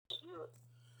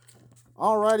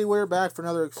Alrighty, we're back for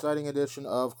another exciting edition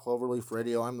of Cloverleaf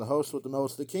Radio. I'm the host with the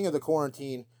most, the king of the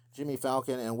quarantine, Jimmy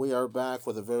Falcon, and we are back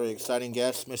with a very exciting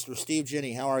guest, Mr. Steve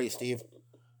Jenny. How are you, Steve?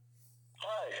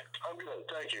 Hi, I'm good,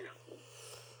 thank you.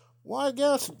 Well, I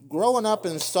guess growing up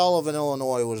in Sullivan,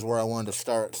 Illinois was where I wanted to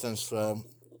start since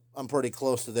I'm pretty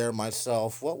close to there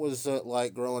myself. What was it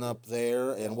like growing up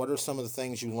there, and what are some of the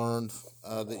things you learned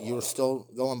that you are still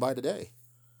going by today?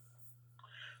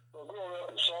 Well, growing up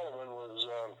in Sullivan was,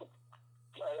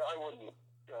 I wouldn't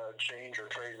change or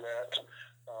trade that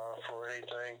for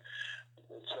anything.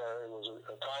 It was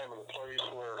a time and a place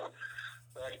where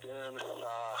back then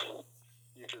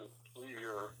you could leave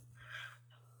your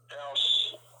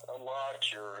house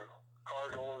unlocked, your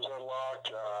car doors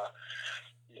unlocked.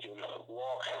 You could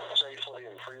walk safely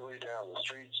and freely down the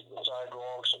streets and the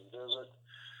sidewalks and visit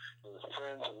with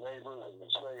friends and neighbors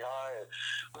and say hi.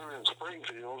 Living in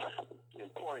Springfield in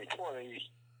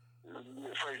 2020, you'd be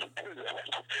afraid to do that,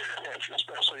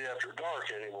 especially after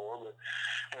dark anymore. But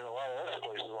and a lot of other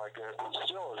places like that. But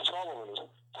still, Sullivan is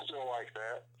still like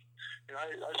that. And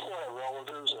I still have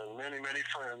relatives and many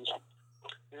friends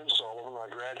in Sullivan.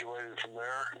 I graduated from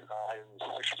there in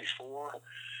 '64,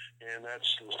 and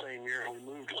that's the same year we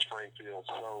moved to Springfield.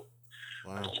 So I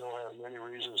Wow. still have many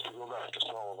reasons to go back to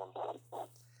Sullivan.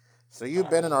 So you've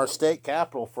been in our state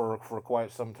capital for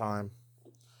quite some time.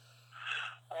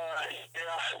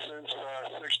 Yeah, since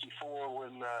 '64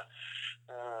 when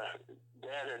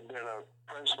Dad had been a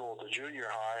principal at the junior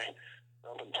high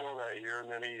up until that year, and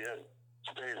then he had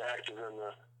stayed active in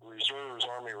the reserves,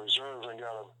 Army Reserves, and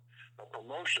got a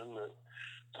promotion that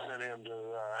sent him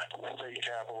to state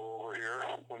capital over here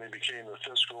when he became the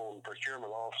fiscal and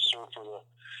procurement officer for the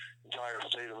entire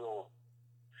state of Illinois.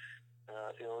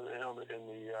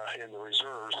 In the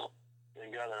reserves,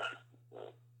 and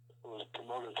was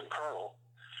promoted to colonel.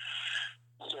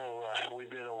 So we've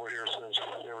been over here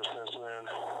ever since then.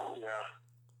 Yeah.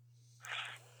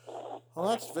 Well,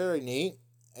 that's very neat.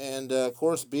 And of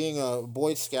course, being a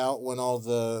Boy Scout when all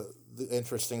the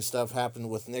interesting stuff happened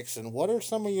with Nixon, what are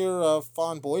some of your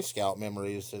fond Boy Scout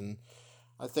memories? And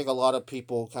I think a lot of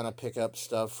people kind of pick up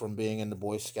stuff from being in the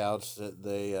Boy Scouts that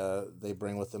they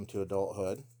bring with them to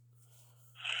adulthood.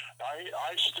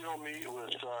 I still meet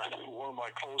with one of my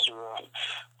closer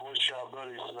Boy Scout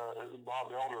buddies,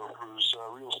 Bob Elder, who's a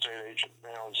real estate agent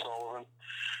now in Sullivan.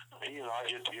 He and I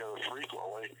get together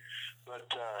frequently, but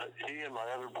he and my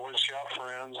other Boy Scout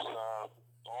friends,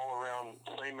 all around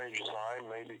the same age as I,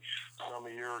 maybe some a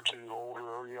year or two older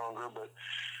or younger, but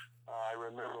I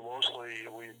remember mostly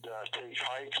we'd take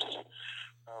hikes,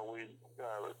 we'd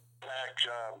pack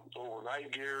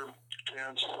overnight gear,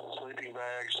 tents, sleeping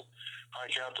bags,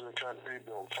 hike out to the country,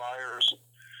 build fires,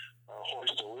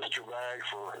 hoist a Lister bag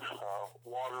for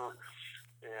water,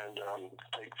 and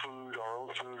take our own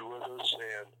food with us,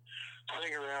 and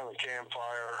sing around the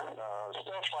campfire,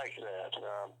 stuff like that.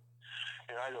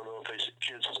 And I don't know if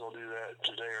kids still do that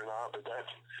today or not, but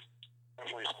that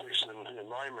definitely sticks in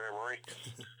my memory,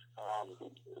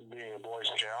 being a Boy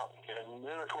Scout. And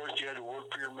then, of course, you had to work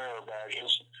for your merit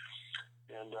badges.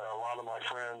 And a lot of my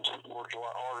friends worked a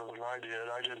lot harder than I did.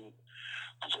 I didn't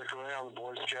stick around the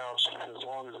Boy Scouts as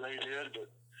long as they did, but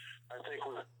I think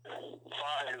with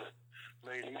 5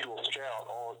 made Eagle Scout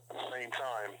all at the same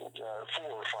time, 4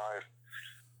 or 5.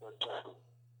 But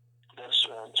that's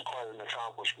quite an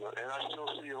accomplishment. And I still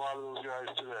see a lot of those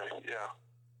guys today, yeah.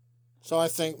 So I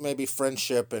think maybe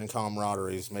friendship and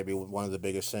camaraderie is maybe one of the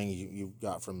biggest things you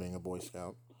got from being a Boy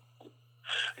Scout.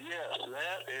 Yes,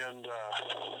 that and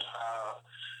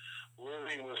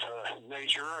living with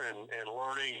nature and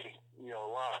learning, a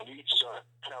lot of neat stuff,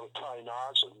 how to tie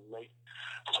knots and make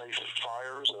safe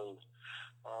fires and,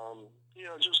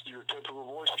 just your typical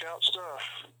Boy Scout stuff.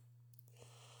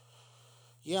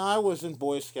 Yeah, I was in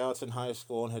Boy Scouts in high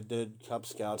school and had did Cub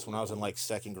Scouts when I was in like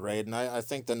second grade, and I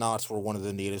think the knots were one of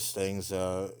the neatest things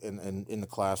in the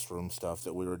classroom stuff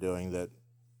that we were doing that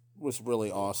was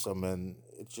really awesome, and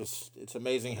it's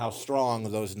amazing how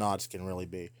strong those knots can really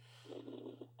be.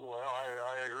 Well,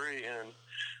 I agree, and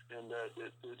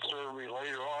it served me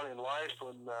later on in life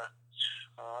when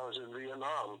I was in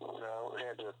Vietnam. I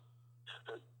had to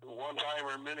one time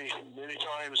or many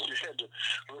times you had to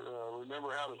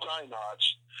remember how to tie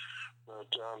knots, but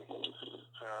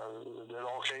it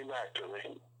all came back to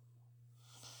me.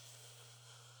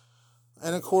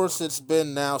 And of course, it's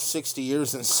been now 60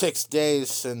 years and 6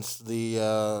 days since the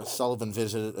Sullivan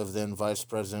visit of then Vice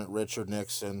President Richard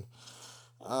Nixon.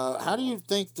 How do you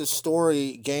think the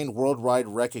story gained worldwide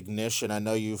recognition? I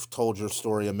know you've told your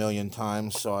story a million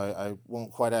times, so I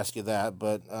won't quite ask you that,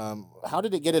 but how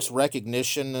did it get its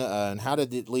recognition, and how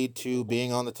did it lead to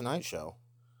being on The Tonight Show?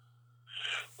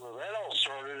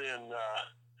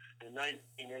 in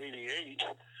 1988,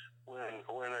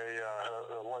 when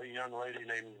a young lady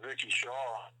named Vicky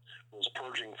Shaw was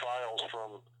purging files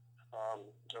from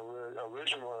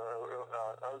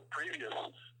previous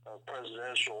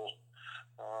presidential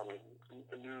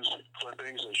news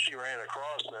clippings, and she ran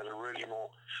across that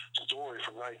original story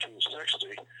from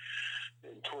 1960.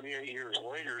 And 28 years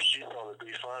later, she thought it'd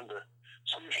be fun to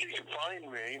see if she could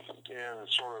find me and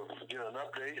sort of get an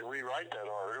update and rewrite that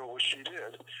article, which she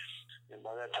did. And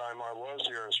by that time, I was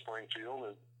here in Springfield,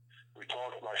 and we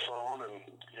talked by phone,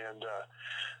 and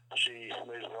she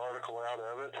made an article out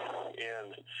of it.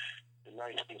 And in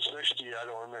 1960, I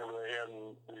don't remember they had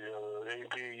the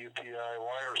AP, UPI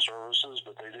wire services,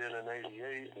 but they did in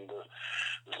 88. And the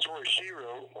story she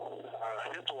wrote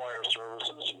hit the wire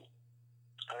services.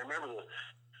 I remember the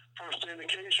first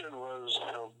indication was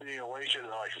being awakened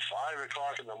at like 5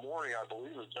 o'clock in the morning. I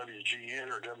believe it was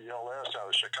WGN or WLS out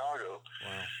of Chicago.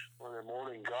 Wow. One of the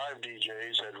morning drive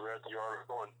DJs had read the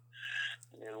article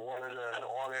and wanted an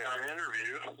on-air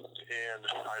interview. And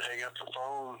I'd hang up the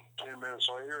phone 10 minutes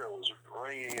later. It was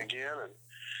ringing again, and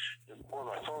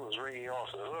when my phone was ringing off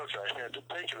the hook, I had to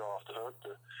take it off the hook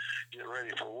to get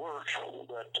ready for work.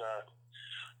 But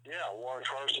yeah, Warren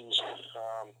Carson's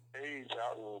aides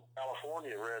out in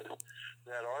California read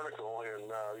that article in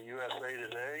USA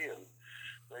Today, and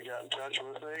they got in touch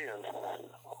with me and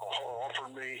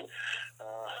offered me a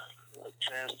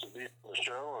chance to be on the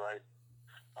show. And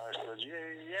I said,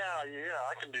 yeah,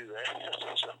 I can do that.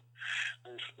 So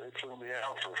they flew me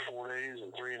out for 4 days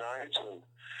and 3 nights, and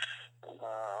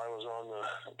I was on the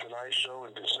Tonight Show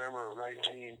in December of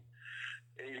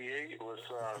 1988 with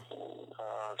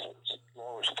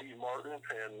along with Steve Martin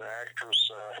and the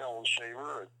actress Helen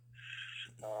Shaver and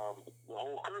the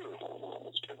whole crew.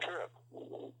 It's a good trip.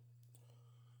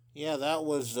 Yeah, that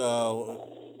was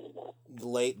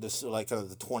late, like kind of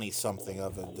the 20-something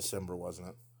of it, December, wasn't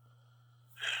it?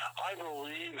 I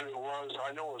believe it was.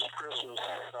 I know it was Christmas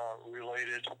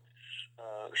related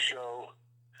show,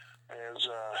 as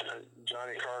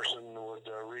Johnny Carson would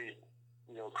read,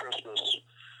 Christmas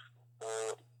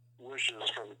wishes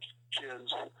from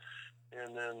kids,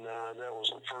 and then that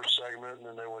was the first segment, and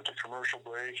then they went to commercial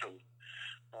break, and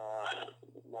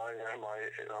my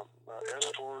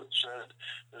escort said,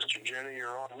 "Mr. Jenny,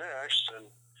 you're on next,"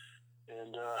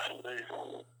 and they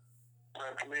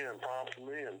prepped me and prompted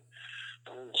me and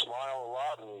smile a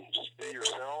lot and just be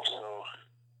yourself. So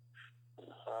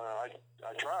I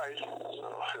tried.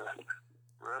 So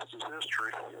the rest is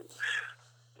history.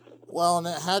 Well, and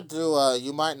it had to,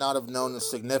 you might not have known the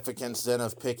significance then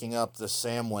of picking up the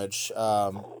sandwich,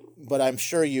 but I'm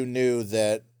sure you knew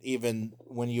that even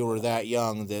when you were that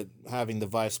young, that having the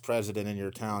vice president in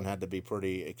your town had to be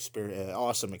pretty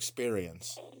awesome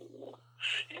experience.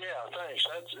 Yeah, thanks.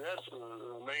 That's the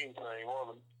main thing. One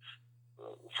of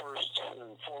the first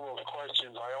and foremost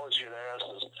questions I always get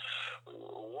asked is,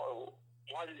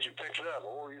 why did you pick it up?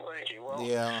 What were you thinking? Well,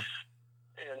 yeah.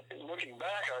 And looking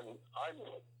back, I'm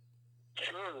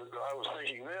sure that I was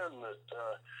thinking then that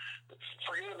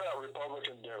forget about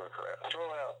Republican, Democrat,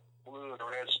 throw out blue and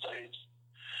red states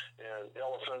and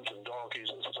elephants and donkeys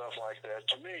and stuff like that.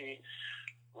 To me,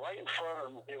 right in front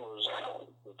of me was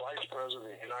the Vice President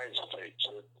of the United States,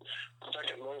 the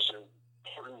second most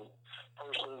important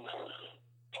person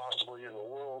possibly in the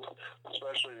world,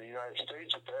 especially in the United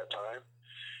States at that time.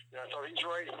 And I thought, he's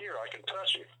right here. I can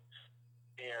touch him.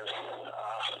 And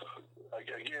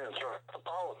again, the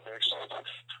politics,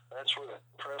 that's what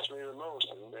impressed me the most.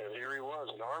 And here he was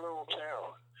in our little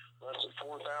town, less than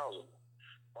 4,000,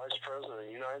 Vice President of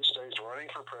the United States, running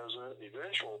for president,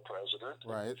 eventual president.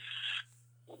 Right.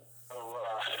 So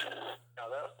now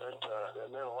that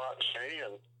meant a lot to me.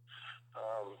 And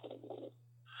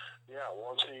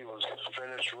once he was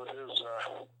finished with his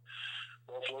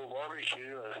buffalo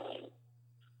barbecue and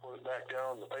put it back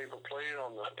down the paper plate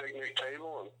on the picnic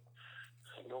table, and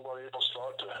nobody else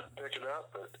thought to pick it up,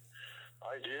 but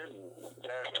I did, and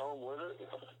dashed home with it,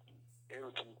 and gave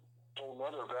it to, told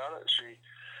Mother about it. She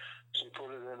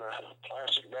put it in a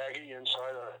plastic baggie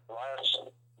inside a glass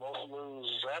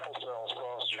Musselman's applesauce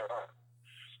sauce jar,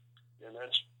 and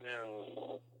that's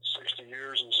been 60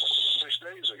 years and 6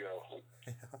 days ago.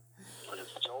 But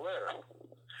it's still there.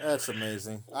 That's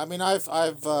amazing. I mean, I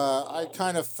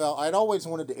kind of felt I'd always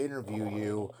wanted to interview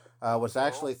you. I was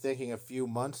actually thinking a few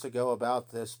months ago about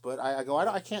this, but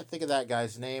I can't think of that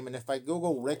guy's name. And if I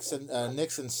Google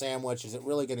Nixon sandwich, is it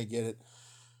really going to get it?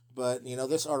 But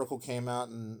this article came out,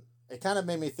 and it kind of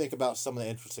made me think about some of the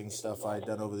interesting stuff I'd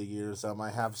done over the years. I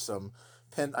have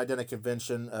I did a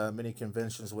convention, many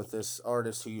conventions with this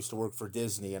artist who used to work for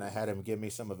Disney, and I had him give me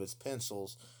some of his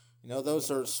pencils. You know, those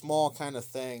are small kind of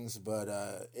things, but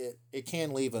it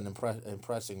can leave an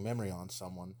impressing memory on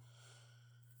someone.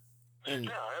 And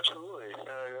Yeah, absolutely.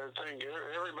 I think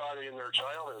everybody in their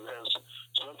childhood has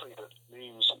something that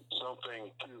means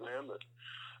something to them that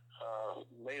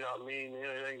may not mean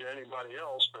anything to anybody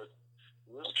else, but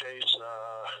in this case,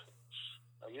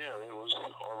 again, it was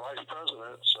our vice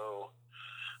president, so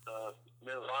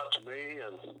meant a lot to me.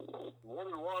 And more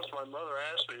than once, my mother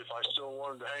asked me if I still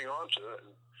wanted to hang on to it,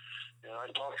 and I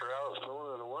talked her out of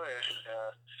throwing it away.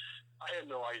 I had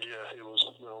no idea it was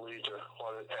going to lead to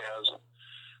what it has.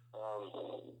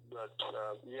 But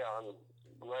yeah, I'm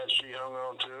glad she hung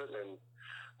on to it, and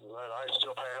glad I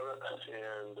still have it.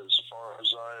 And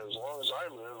as long as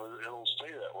I live, it'll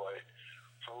stay that way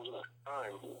for the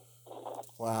time.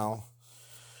 wow.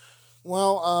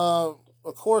 Well,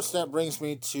 of course, that brings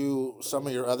me to some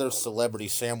of your other celebrity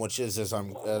sandwiches, as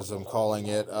I'm calling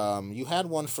it. You had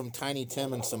one from Tiny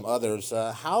Tim and some others.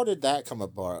 How did that come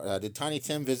about? Did Tiny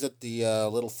Tim visit the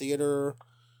little theater?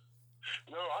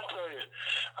 No, I tell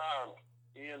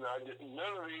you, Ian,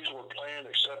 none of these were planned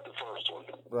except the first one.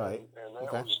 Right. And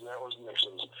Okay. that was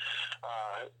Nixon's.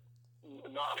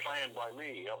 Not planned by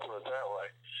me, I'll put it that way.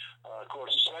 Of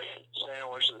course, the second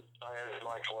sandwich that I had in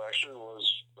my collection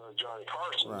was Johnny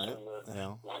Carson's, Right. and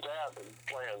Yeah. the staff had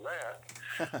planned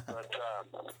that. But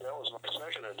that was my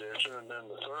second edition, and then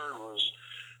the third was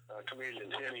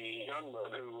comedian Henny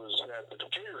Youngman, who was at the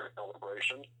Decatur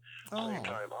celebration, same Oh.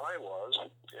 time I was,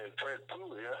 and Fred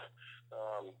Puglia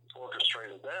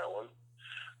orchestrated that one.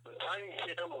 But Tiny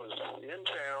Tim was in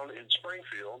town in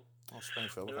Springfield Oh,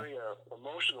 Springfield. Okay. doing a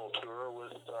promotional tour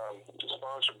with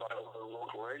sponsored by one of the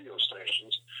local radio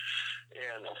stations,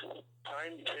 and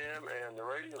Tiny Tim and the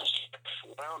radio staff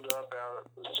wound up out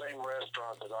at the same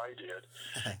restaurant that I did,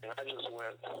 and I just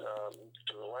went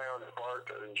to the lounge part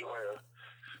to enjoy a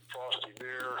frosty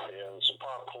beer and some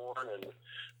popcorn, and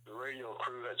the radio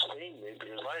crew had seen me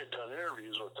because I had done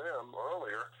interviews with them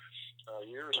earlier.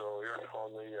 Years earlier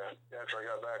on the after I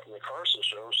got back from the Carson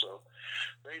show, so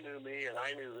they knew me and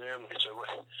I knew them.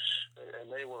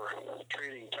 And they were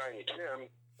treating Tiny Tim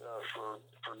for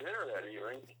dinner that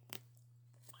evening.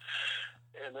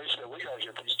 And they said, we got to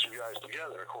get these two guys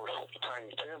together. Of course,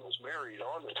 Tiny Tim was married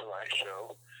on the Tonight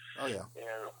Show. Oh yeah.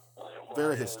 And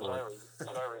Very historic. As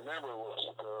I remember,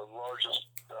 was the largest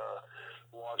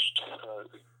watched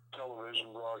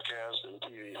television broadcast in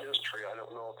TV history. I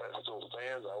don't know if that still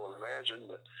stands, I would imagine.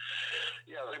 But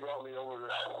yeah, they brought me over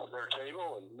to their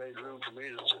table and made room for me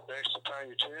to sit next to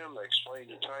Tiny Tim. They explained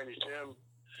to Tiny Tim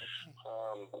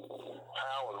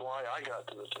how and why I got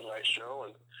to the Tonight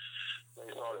Show, and they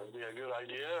thought it would be a good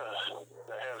idea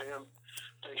to have him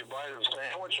take a bite of the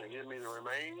sandwich and give me the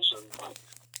remains, and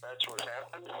that's what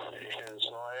happened. And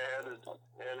so I added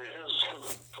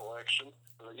his collection.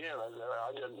 But again,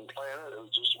 I didn't plan it.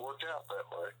 It just worked out that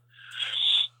way.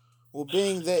 Well,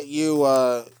 being that you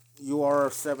are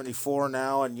 74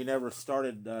 now and you never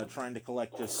started trying to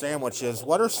collect just sandwiches,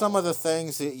 what are some of the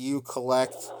things that you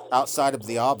collect outside of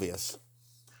the obvious?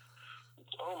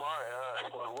 Oh my!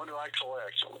 Well, what do I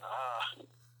collect?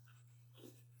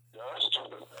 Dust.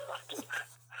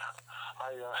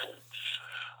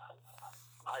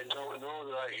 I don't know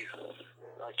that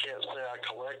I can't say I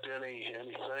collect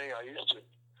anything. I used to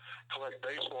collect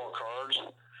baseball cards.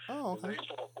 Oh, okay.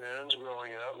 Baseball pins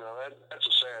growing up. Now that's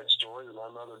a sad story that my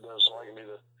mother doesn't like me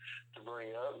to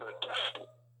bring up. But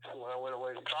when I went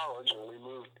away to college and we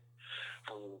moved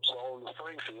from Sullivan to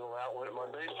Springfield, out went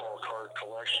my baseball card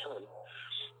collection.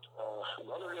 And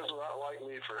mother does not like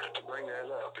me to bring that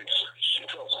up because she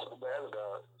felt so bad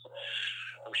about it.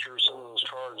 I'm sure some of those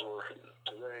cards were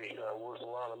today worth a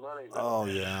lot of money. But, Oh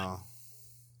yeah.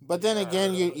 But then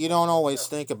again, you don't always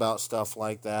think about stuff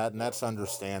like that, and that's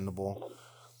understandable.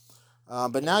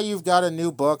 But now you've got a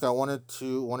new book. I wanted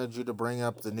you to bring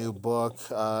up the new book.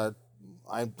 I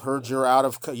heard you were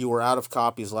out of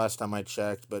copies last time I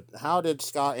checked. But how did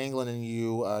Scott England and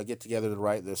you get together to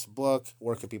write this book?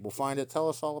 Where can people find it? Tell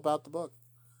us all about the book.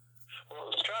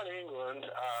 Well, Scott England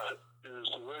is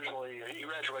originally he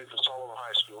graduated from Sullivan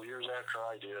High School years after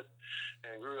I did,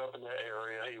 and grew up in that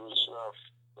area. He was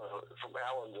from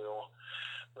Allenville.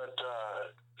 But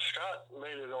Scott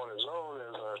made it on his own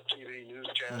as a TV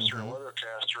newscaster and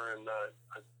weathercaster in,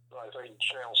 I think,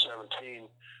 Channel 17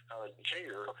 out of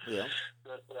Decatur. Yeah.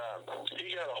 But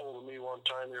he got a hold of me one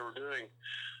time. They were doing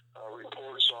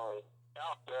reports on,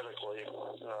 alphabetically,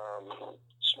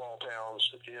 small towns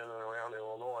in and around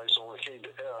Illinois. So when it came to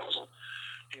S,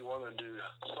 he wanted to do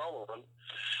Sullivan.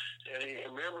 And he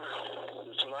remembered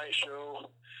the Tonight Show,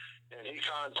 and he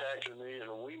contacted me,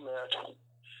 and we met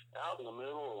out in the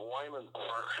middle of Wyman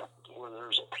Park where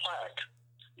there's a plaque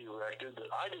erected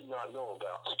that I did not know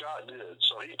about. Scott did,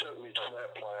 so he took me to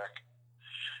that plaque,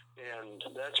 and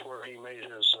that's where he made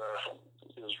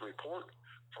his report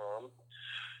from.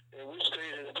 And we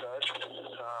stayed in touch.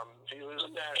 He lives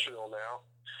in Nashville now,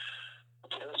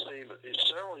 Tennessee, but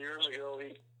several years ago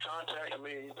he contacted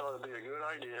me. He thought it'd be a good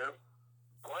idea,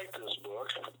 like this book,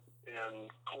 and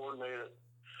coordinate it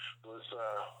with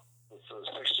the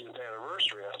 60th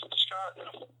anniversary. I said, Scott,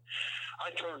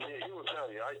 he will tell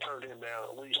you, I turned him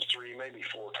down at least 3, maybe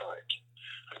 4 times.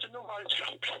 I said, nobody's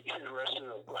going to be interested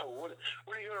in, what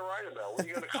are you going to write about? What are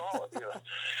you going to call it?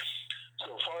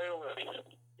 So finally,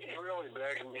 he really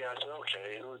begged me. I said,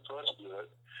 okay, let's do it.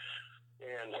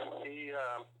 And he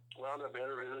wound up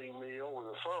interviewing me over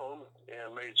the phone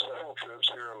and made several trips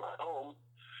here in my home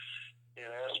and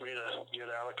asked me to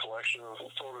get out a collection of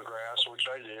photographs, which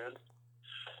I did.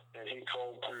 And he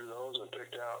combed through those and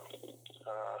picked out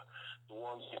the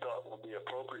ones he thought would be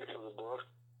appropriate for the book.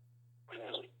 And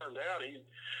as it turned out, he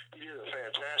did a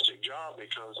fantastic job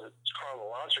because it's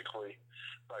chronologically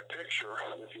by picture,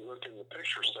 if you look in the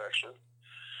picture section.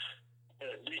 And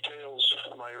it details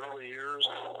my early years,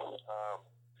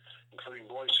 including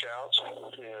Boy Scouts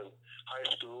and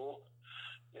high school,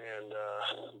 and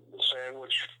the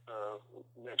Sandwich,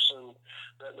 Nixon.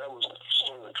 That was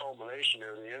sort of the culmination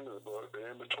near the end of the book. But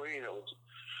in between, it was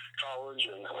college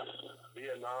and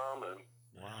Vietnam and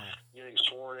getting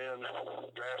sworn in,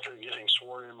 drafted, getting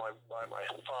sworn in by my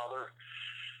father.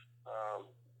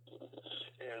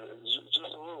 And just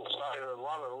a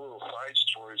lot of little side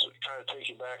stories that kind of take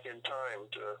you back in time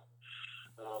to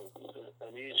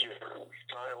an easier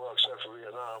time, well, except for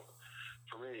Vietnam,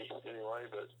 for me anyway.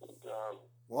 But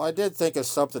well, I did think of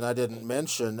something I didn't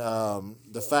mention,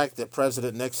 the fact that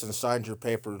President Nixon signed your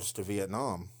papers to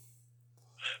Vietnam.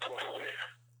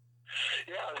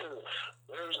 Yeah,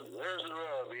 there's the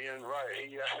rub, Ian. Right?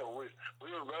 We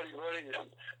were buddy in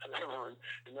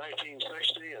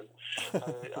 1960, and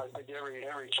I think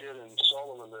every kid in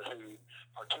Sullivan who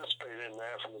participated in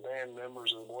that, from the band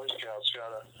members of the Boy Scouts,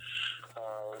 got a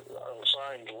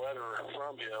signed letter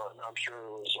from him. I'm sure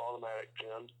it was automatic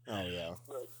pen. Oh yeah.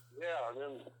 But yeah,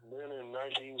 then in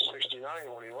 1969,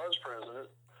 when he was president.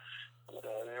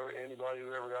 Anybody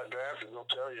who ever got drafted will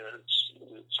tell you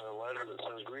it's a letter that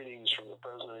says greetings from the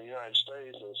President of the United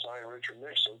States and signed Richard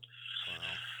Nixon.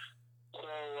 Wow.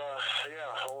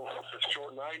 So, a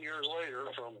short 9 years later,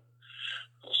 from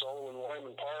Sullivan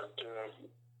Wyman Park to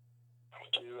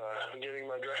getting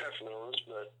my draft notice,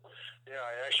 but yeah,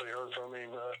 I actually heard from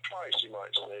him twice, you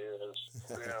might say.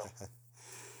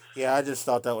 Yeah, I just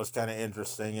thought that was kind of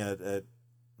interesting.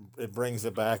 It brings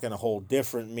it back in a whole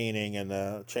different meaning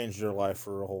and changed your life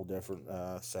for a whole different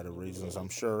set of reasons, I'm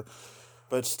sure.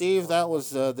 But Steve, that was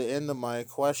the end of my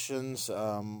questions.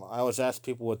 I always ask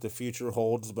people what the future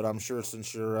holds, but I'm sure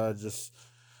since you're just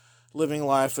living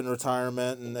life in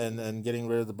retirement and getting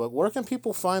rid of the book, where can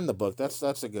people find the book? That's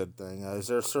a good thing. Is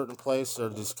there a certain place, or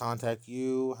just contact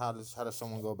you? How does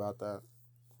someone go about that?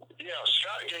 Yeah,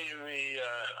 Scott gave me,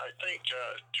 I think,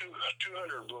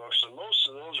 200 books, and most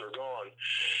of those are gone.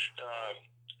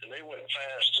 And they went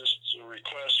fast, just a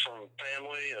request from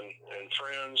family and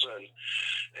friends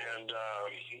and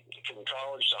from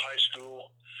college to high school.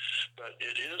 But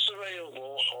it is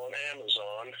available on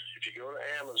Amazon. If you go to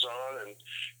Amazon and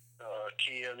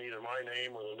key in either my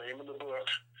name or the name of the book,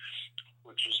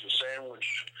 which is The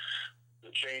Sandwich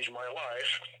That Changed My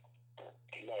Life,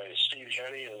 by Steve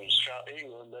Henny and Scott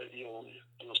England, that you'll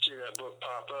see that book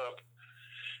pop up,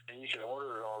 and you can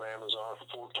order it on Amazon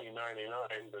for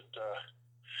 $14.99. But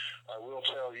I will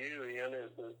tell you, Ian,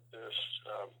 if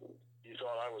you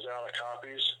thought I was out of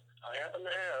copies, I happen to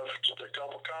have just a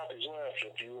couple copies left.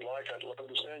 If you would like, I'd love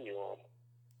to send you one.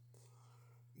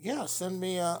 Yeah, send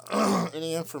me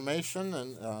any information,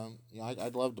 and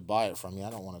I'd love to buy it from you. I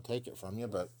don't want to take it from you,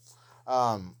 but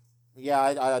yeah,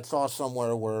 I saw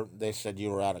somewhere where they said you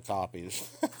were out of copies.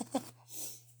 I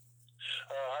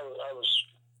was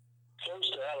close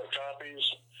to out of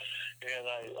copies, and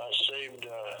I saved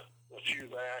a few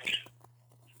back,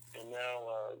 and now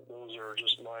those are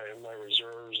just my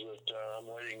reserves that I'm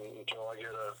waiting until I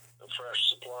get a fresh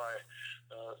supply.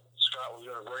 Scott was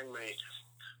going to bring me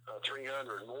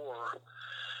 300 more,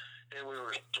 and we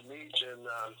were to meet in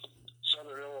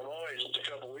southern Illinois just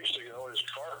a couple weeks ago in his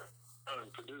car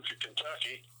in Paducah,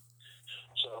 Kentucky.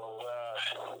 So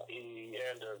he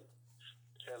had to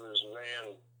have his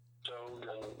van towed,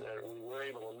 and we were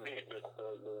able to meet, but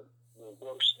the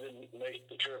books didn't make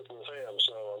the trip with him,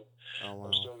 so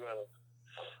I'm still going to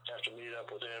have to meet up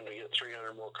with him to get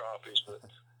 300 more copies. But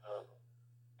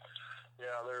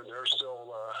Yeah, they're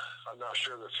still. I'm not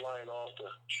sure they're flying off the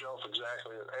shelf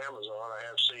exactly at Amazon. I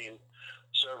have seen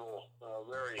several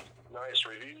very nice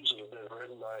reviews that have been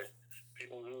written by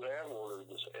people who have ordered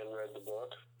this and read the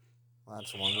book.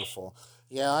 That's wonderful.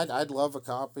 Yeah, I'd love a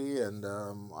copy, and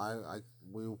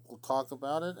we will talk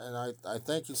about it. And I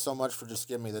thank you so much for just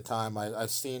giving me the time.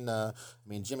 I've seen. I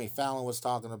mean, Jimmy Fallon was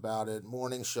talking about it.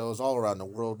 Morning shows all around the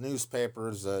world,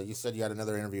 newspapers. You said you had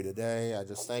another interview today. I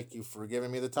just thank you for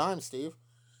giving me the time, Steve.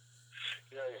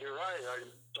 Yeah, you're right. I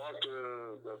talked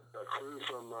to a crew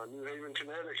from New Haven,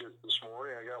 Connecticut this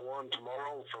morning. I got one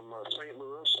tomorrow from St.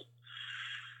 Louis,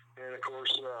 and of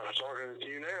course, talking to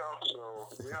you now. So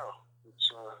yeah, it's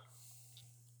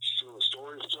still the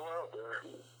story's still out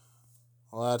there.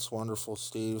 Well, that's wonderful,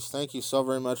 Steve. Thank you so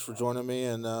very much for joining me,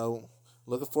 and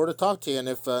looking forward to talk to you. And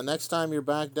if next time you're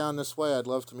back down this way, I'd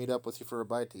love to meet up with you for a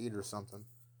bite to eat or something.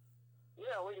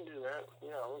 Yeah, we can do that.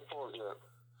 Yeah, I look forward to it.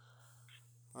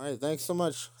 All right, thanks so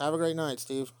much. Have a great night,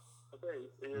 Steve.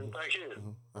 Okay, Ian, thank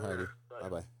you. All righty. Bye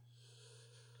bye.